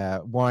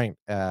won't,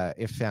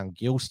 if found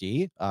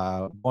guilty,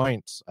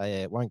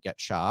 won't get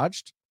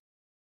charged.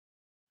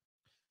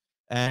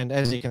 And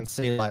as you can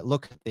see, like,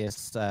 look at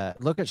this,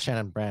 look at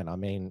Shannon Brandt. I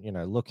mean,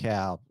 look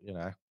how,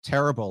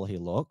 terrible he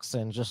looks,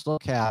 and just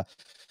look how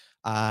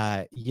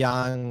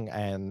young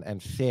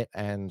and fit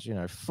and,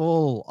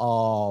 full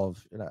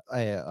of,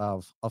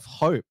 of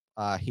hope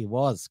he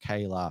was,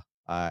 Kayla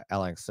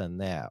Ellingson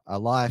there.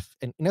 An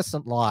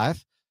innocent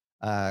life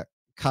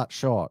cut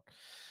short.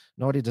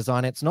 Naughty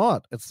design. It's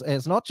not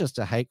just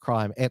a hate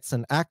crime. It's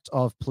an act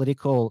of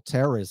political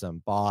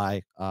terrorism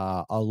by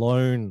a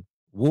lone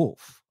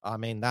wolf. I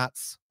mean,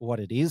 that's what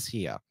it is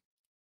here.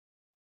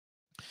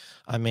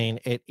 I mean,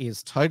 it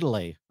is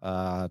totally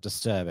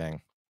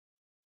disturbing.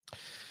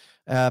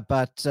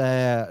 But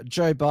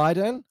Joe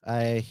Biden,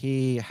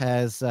 he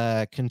has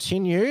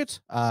continued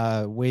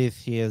with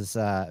his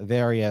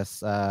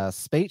various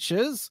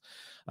speeches,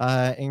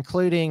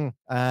 including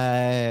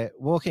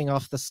walking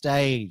off the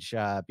stage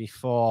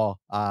before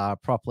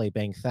properly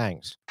being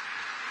thanked.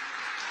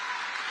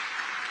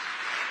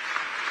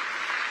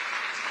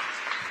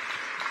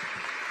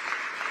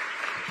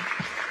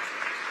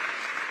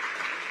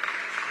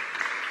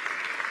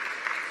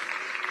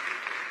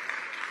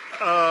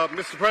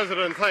 Mr.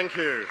 President, thank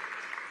you.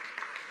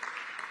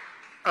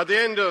 At the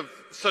end of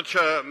such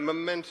a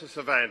momentous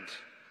event,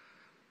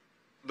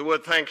 the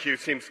word thank you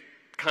seems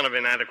kind of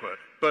inadequate.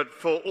 But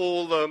for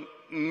all the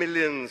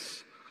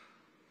millions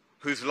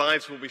whose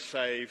lives will be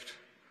saved,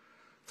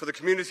 for the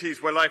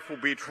communities where life will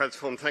be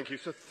transformed, thank you.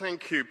 So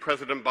thank you,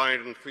 President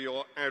Biden, for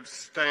your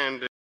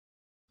outstanding...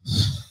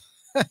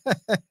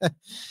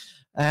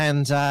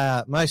 And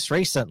most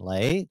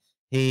recently,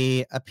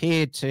 he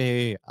appeared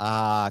to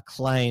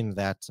claim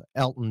that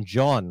Elton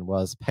John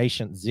was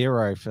patient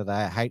zero for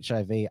the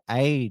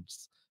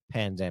HIV/AIDS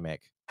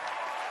pandemic.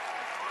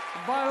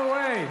 By the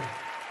way,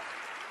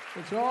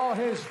 it's all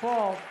his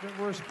fault that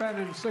we're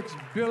spending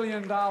 $6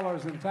 billion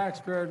in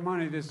taxpayer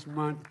money this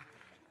month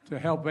to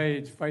help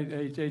fight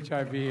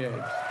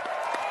HIV/AIDS.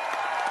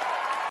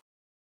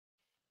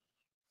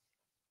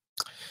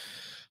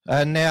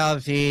 Now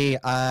the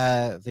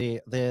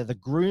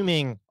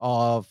grooming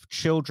of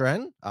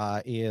children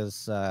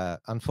is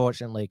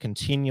unfortunately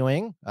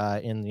continuing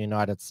in the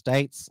United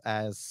States,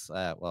 as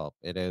well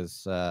it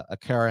is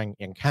occurring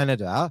in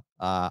Canada,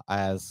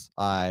 as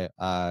I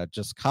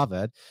just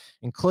covered,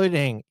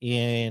 including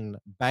in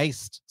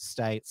based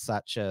states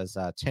such as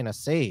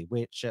Tennessee,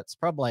 which it's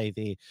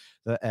probably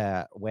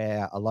the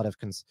where a lot of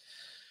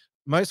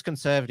most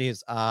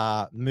conservatives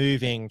are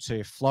moving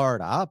to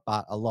Florida,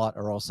 but a lot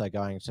are also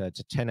going to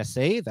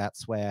Tennessee.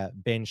 That's where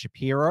Ben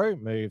Shapiro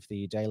moved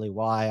the Daily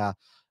Wire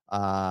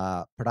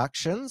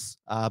productions,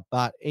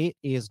 but it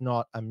is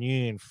not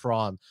immune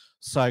from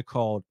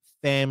so-called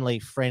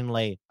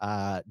family-friendly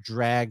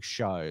drag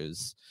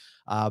shows.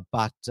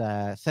 But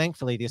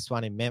thankfully, this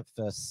one in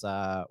Memphis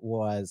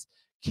was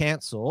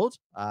cancelled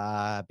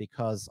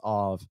because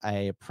of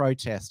a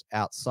protest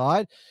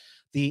outside.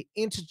 The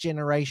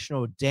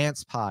intergenerational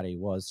dance party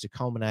was to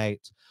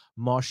culminate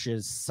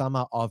Mosh's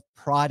Summer of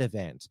Pride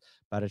event,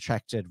 but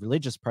attracted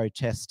religious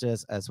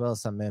protesters as well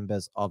as some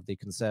members of the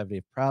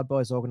conservative Proud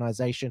Boys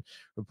organization,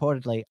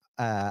 reportedly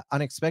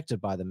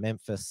unexpected by the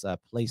Memphis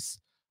police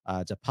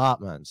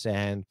department.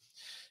 And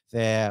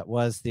there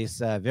was this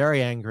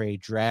very angry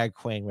drag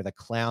queen with a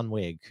clown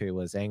wig who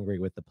was angry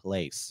with the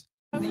police.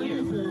 Hey,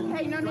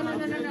 no.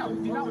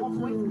 Do not walk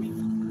away from me.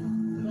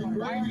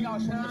 Why are y'all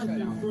shutting this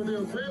down? For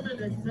the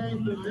women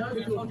exchange the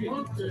natural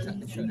function,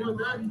 because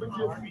that which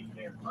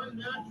is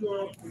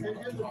unnatural and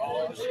in the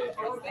also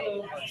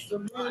the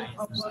men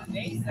upon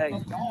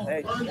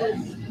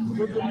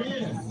with the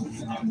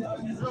men. So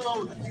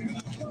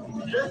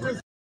this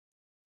is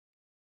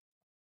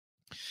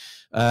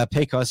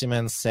Pete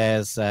Ozyman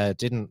says,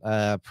 didn't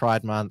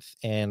Pride Month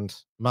end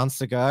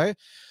months ago?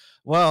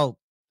 Well,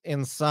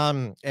 in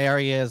some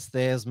areas,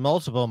 there's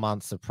multiple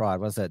months of Pride.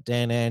 Was it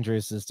Dan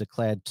Andrews has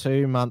declared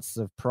 2 months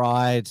of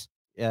Pride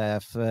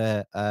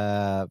for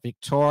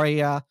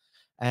Victoria.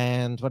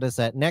 And what is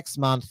that? Next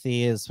month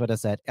is,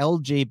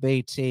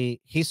 LGBT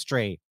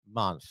History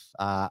Month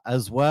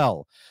as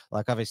well.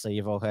 Like, obviously,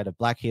 you've all heard of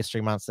Black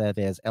History Month there.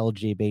 There's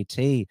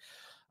LGBT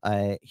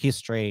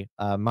History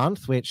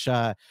Month, which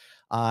I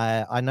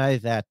know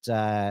that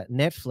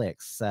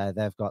Netflix,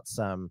 they've got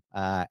some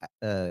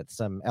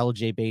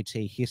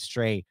LGBT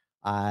history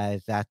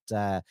that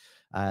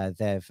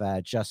they've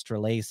just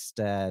released,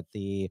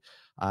 the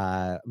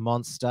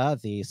Monster,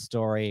 the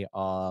story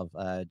of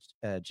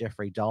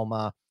Jeffrey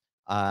Dahmer,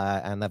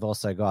 and they've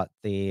also got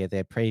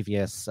their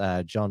previous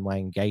John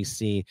Wayne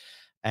Gacy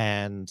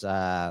and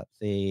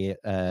the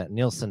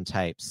Nielsen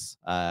tapes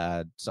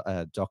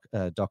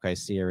doco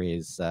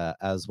series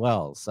as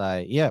well.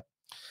 So yeah.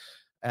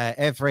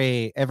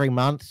 Every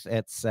month,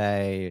 it's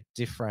a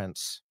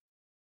different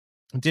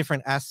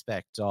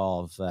aspect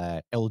of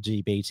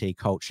LGBT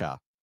culture.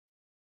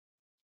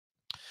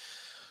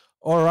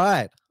 All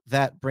right,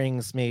 that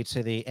brings me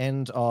to the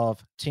end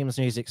of Tim's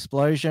News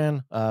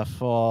Explosion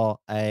for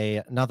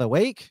another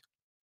week.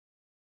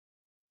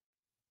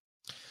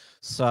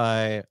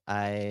 So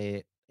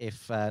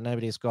if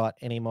nobody's got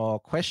any more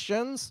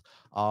questions,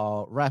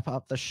 I'll wrap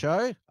up the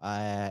show.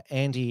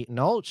 Andy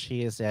Nolch,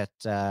 he is at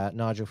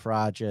Nigel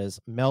Farage's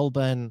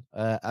Melbourne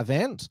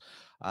event.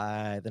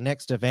 The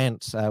next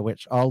event,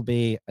 which I'll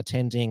be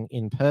attending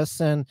in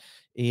person,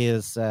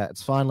 is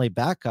it's finally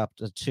back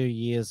after 2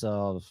 years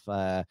of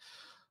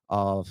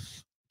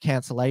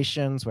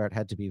cancellations where it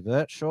had to be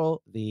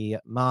virtual. The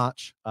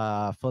March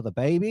for the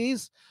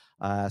Babies,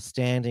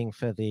 standing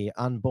for the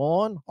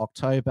unborn,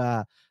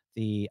 October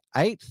the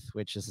 8th,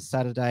 which is a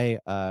Saturday,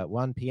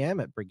 1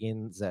 p.m. It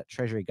begins at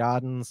Treasury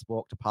Gardens,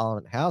 walk to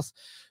Parliament House.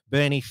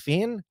 Bernie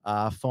Finn,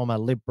 former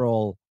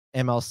Liberal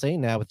MLC,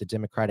 now with the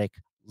Democratic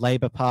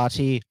Labour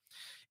Party,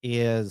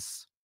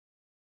 is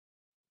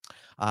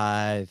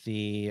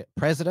the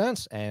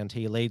president, and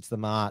he leads the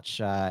march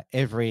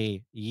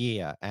every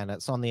year. And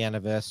it's on the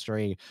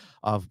anniversary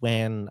of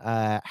when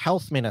then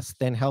Health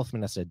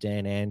Minister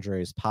Dan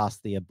Andrews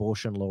passed the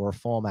Abortion Law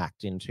Reform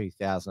Act in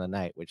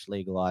 2008, which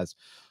legalized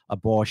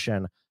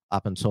abortion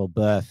up until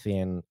birth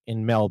in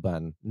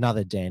Melbourne.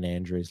 Another Dan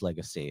Andrews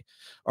legacy.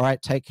 All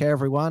right, take care,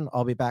 everyone.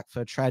 I'll be back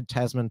for Trad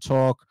Tasman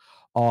Talk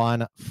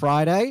on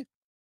Friday,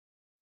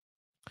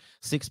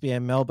 6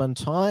 p.m. Melbourne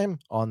time,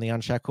 on the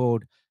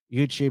Unshackled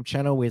YouTube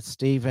channel with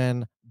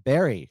Stephen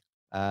Berry.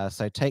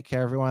 So take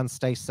care, everyone.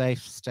 Stay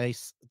safe, stay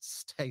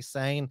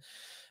sane,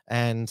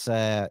 and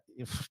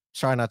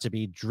try not to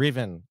be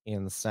driven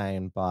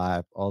insane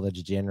by all the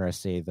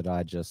degeneracy that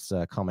I just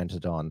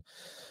commented on.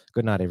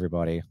 Good night,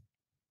 everybody.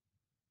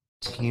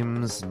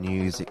 Tim's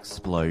News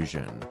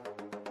Explosion.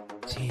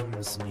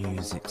 Tim's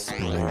News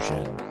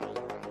Explosion.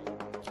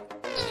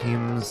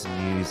 Tim's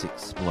News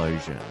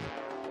Explosion.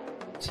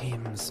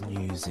 Tim's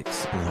News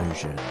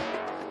Explosion.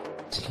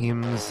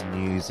 Tim's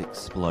News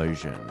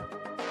Explosion.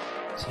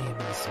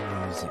 Tim's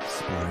News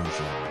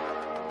Explosion.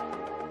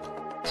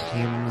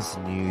 Tim's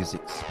News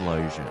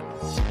Explosion.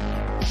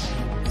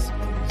 Tim's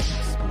News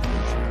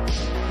Explosion.